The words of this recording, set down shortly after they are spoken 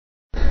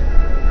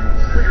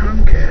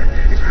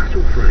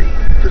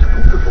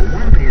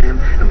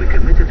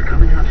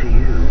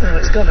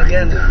gone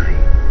again.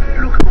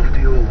 Look after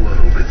your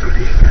world with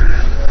British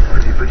Gas.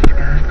 Visit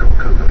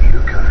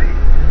britishgas.co.uk.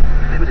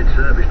 Limited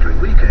service during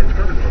weekends,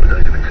 public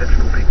holidays of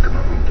exceptional peak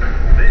demand.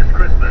 This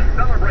Christmas,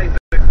 celebrate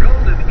the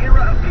golden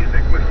era of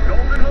music with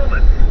Golden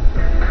Moments.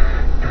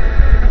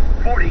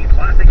 40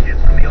 classic hits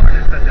from the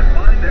artists that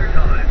defined their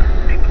time,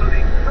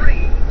 including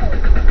Free,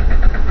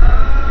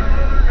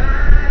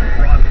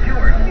 Rod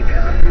Stewart,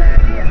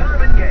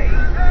 Marvin Gaye,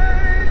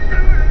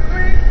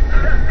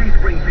 Dusty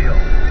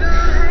Springfield.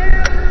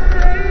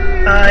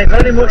 I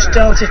very much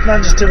doubt if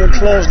Manchester would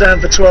close down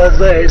for 12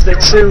 days. They're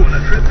too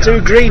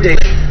greedy.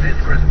 This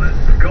Christmas,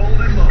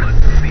 Golden Moments,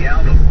 the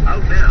album,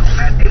 out now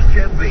at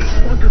HMV.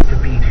 What does the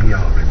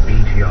BTR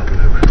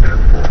logo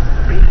stand for?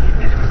 B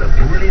is for the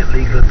brilliant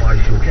legal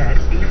advice you'll get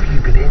if you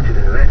get injured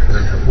in an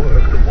accident at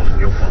work that wasn't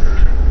your fault.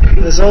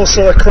 There's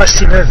also a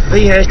question of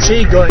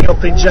VAT going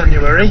up in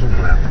January,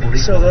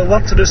 so they'll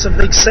want to do some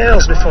big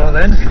sales before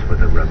then.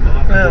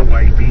 Well,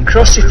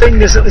 cross your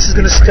fingers that this is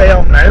going to stay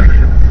on now.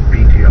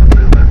 BTR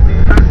Lumen,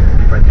 fast,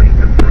 friendly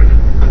and free.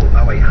 Call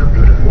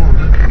 0800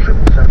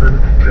 177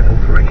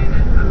 333.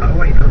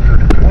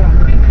 0800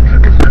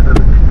 177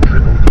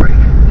 333.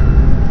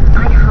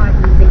 I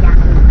hardly the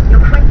apple. You're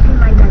quenching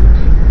my lunch.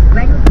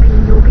 Reynolds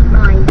Green, you'll be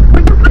mine.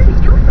 When your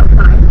brother's too so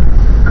fine,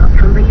 I'll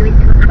tumble you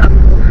into a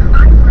crumble.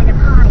 I'm mine a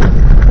pie.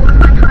 Warm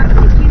my heart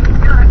with a juicy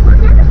tart.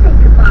 We'll never say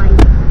goodbye.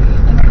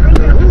 In the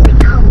freezer it will be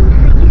cold.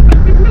 You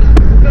think we've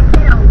missed it, then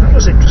get on. That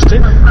was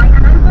interesting. And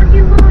I want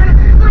you more.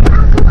 My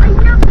apple, I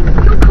love you.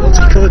 You're cold.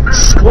 Multicoloured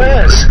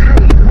squares.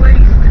 Hey,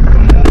 waste.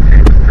 For more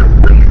tips to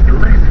waste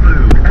less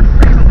food and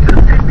save up to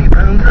 £50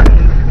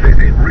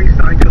 visit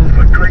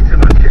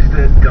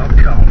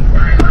recycleforgreatermanchester.com.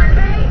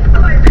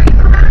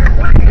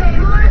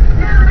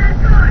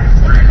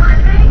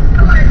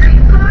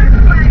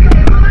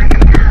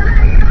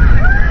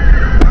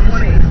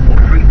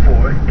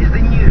 Is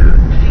the new,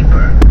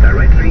 cheaper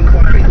directory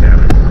inquiry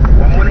service.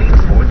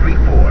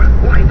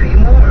 118434. Why pay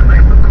more?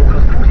 Maximum call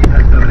cost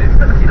 £40 bonus,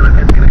 79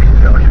 pence connection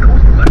charge.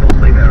 Cost of mobile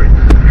slave variant.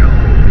 Go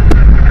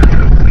to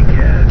the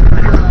weekend.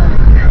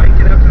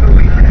 Waking up to the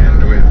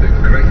weekend with the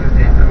greatest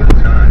hits of all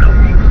time. No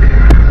music.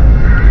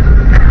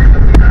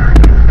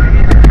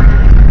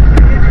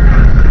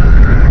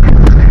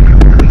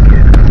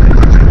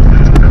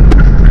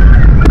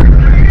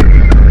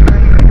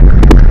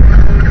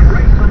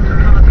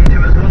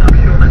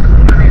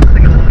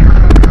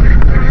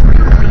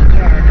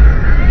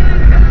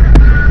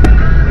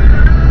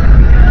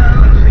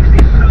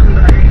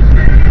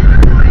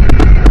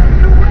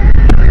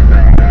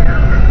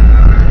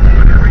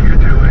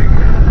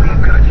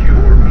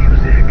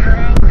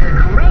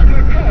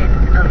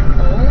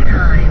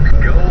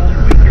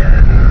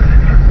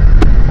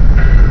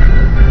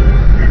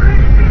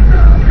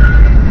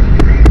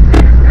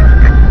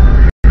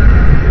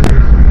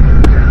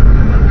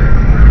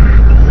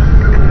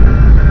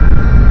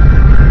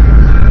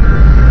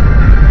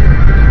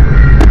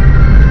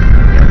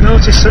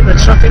 Notice that the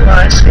traffic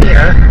lights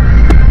here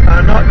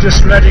are not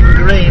just red and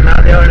green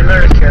like they are in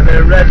America,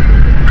 they're red,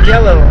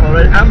 yellow or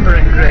red, amber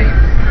and green.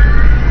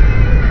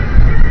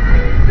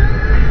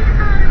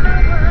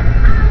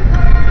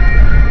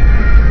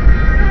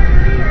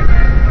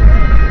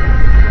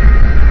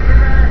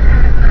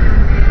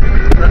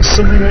 That's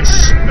something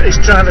which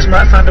drivers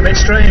might find a bit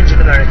strange in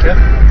America.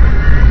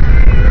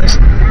 This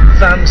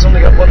van's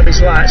only got one of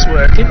his lights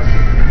working.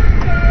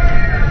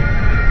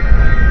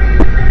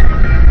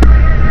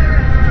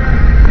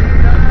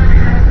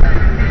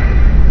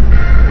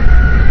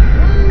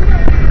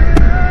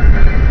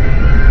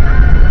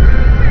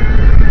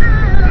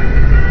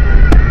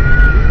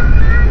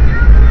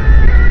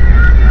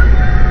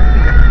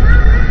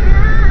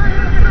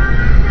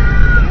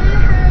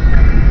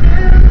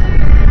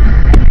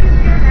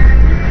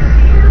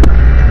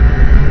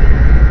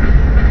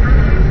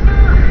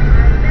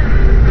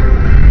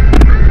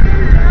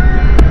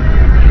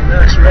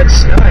 Red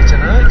sky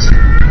tonight.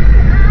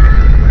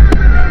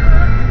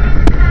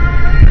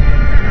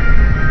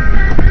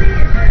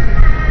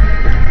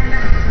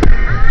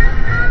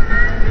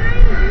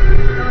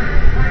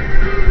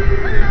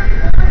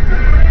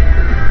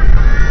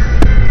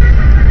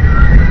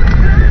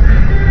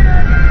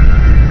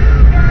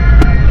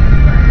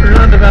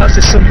 Roundabouts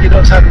is something you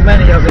don't have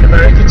many of in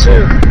America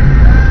too.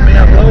 We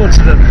have loads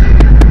of them.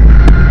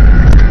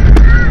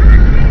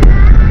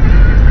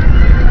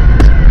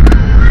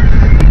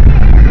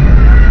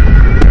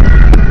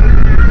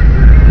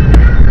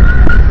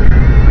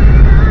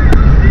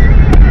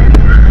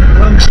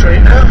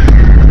 Straight now.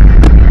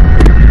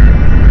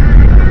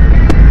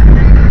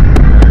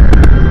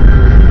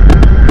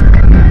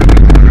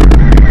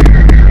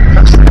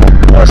 That's the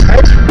Horse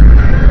Head,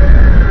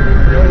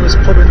 the oldest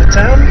pub in the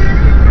town.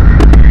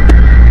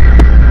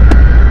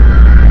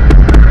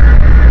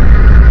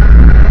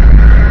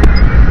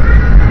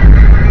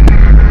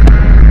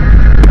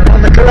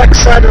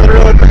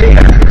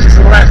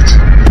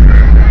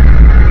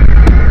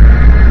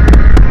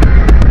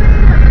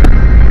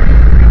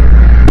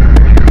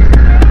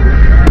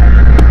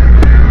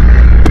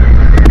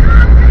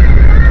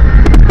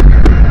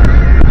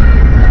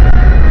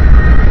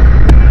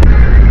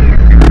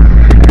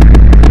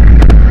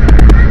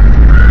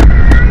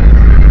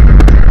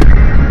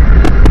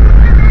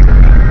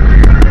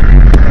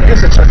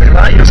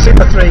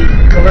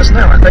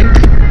 now, I think.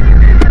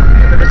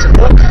 With a bit of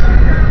luck.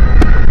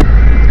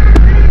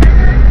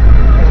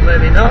 Or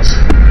maybe not.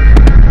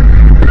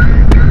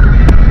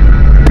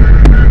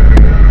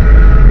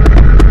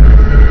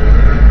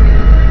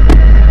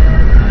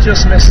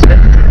 Just missed it.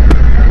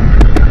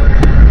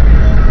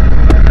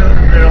 Oh,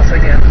 they're off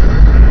again.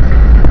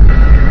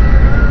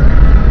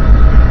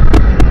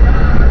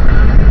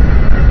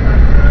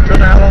 Don't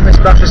know how long this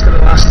battery's going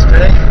to last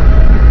today.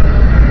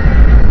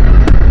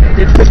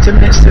 It did 50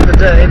 minutes the other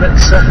day, but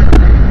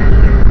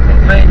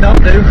it may not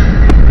do.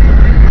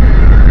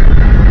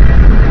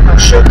 I'll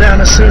shut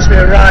down as soon as we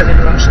arrive in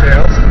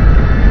Rochdale,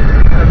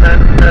 and then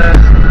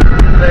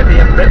maybe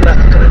have a bit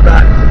left coming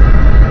back.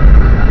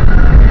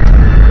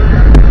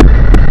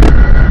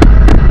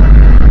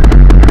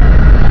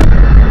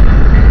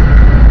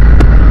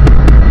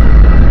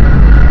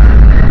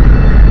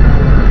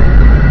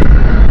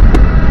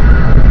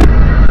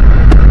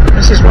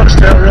 This is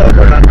Rochdale Road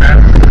we're on now.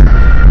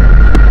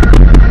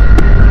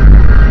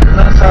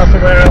 Not far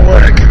from where I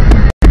work.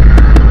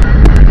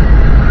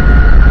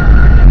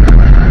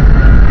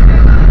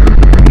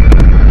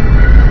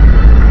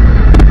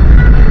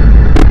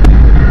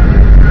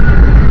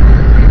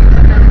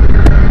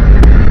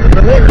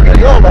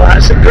 Unbelievably, all the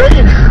lights are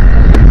green.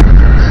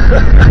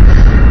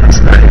 That's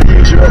very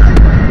unusual.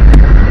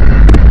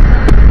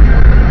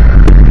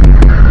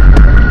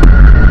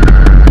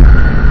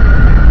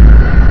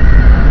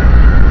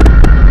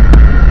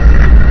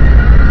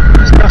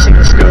 Passing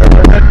the school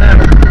right now.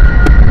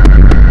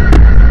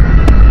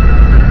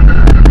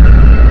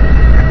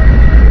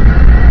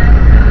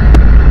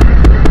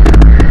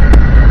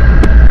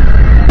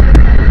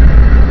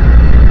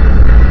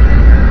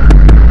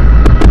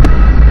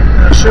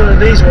 Now surely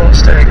these won't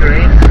stay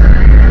green.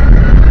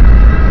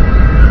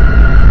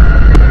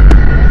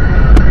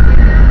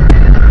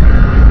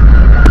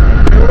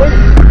 Really?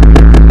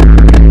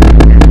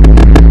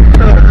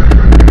 Oh,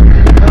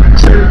 not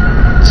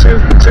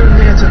too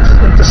near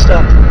to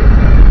stop.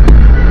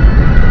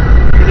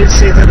 You did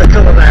see the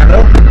colour there.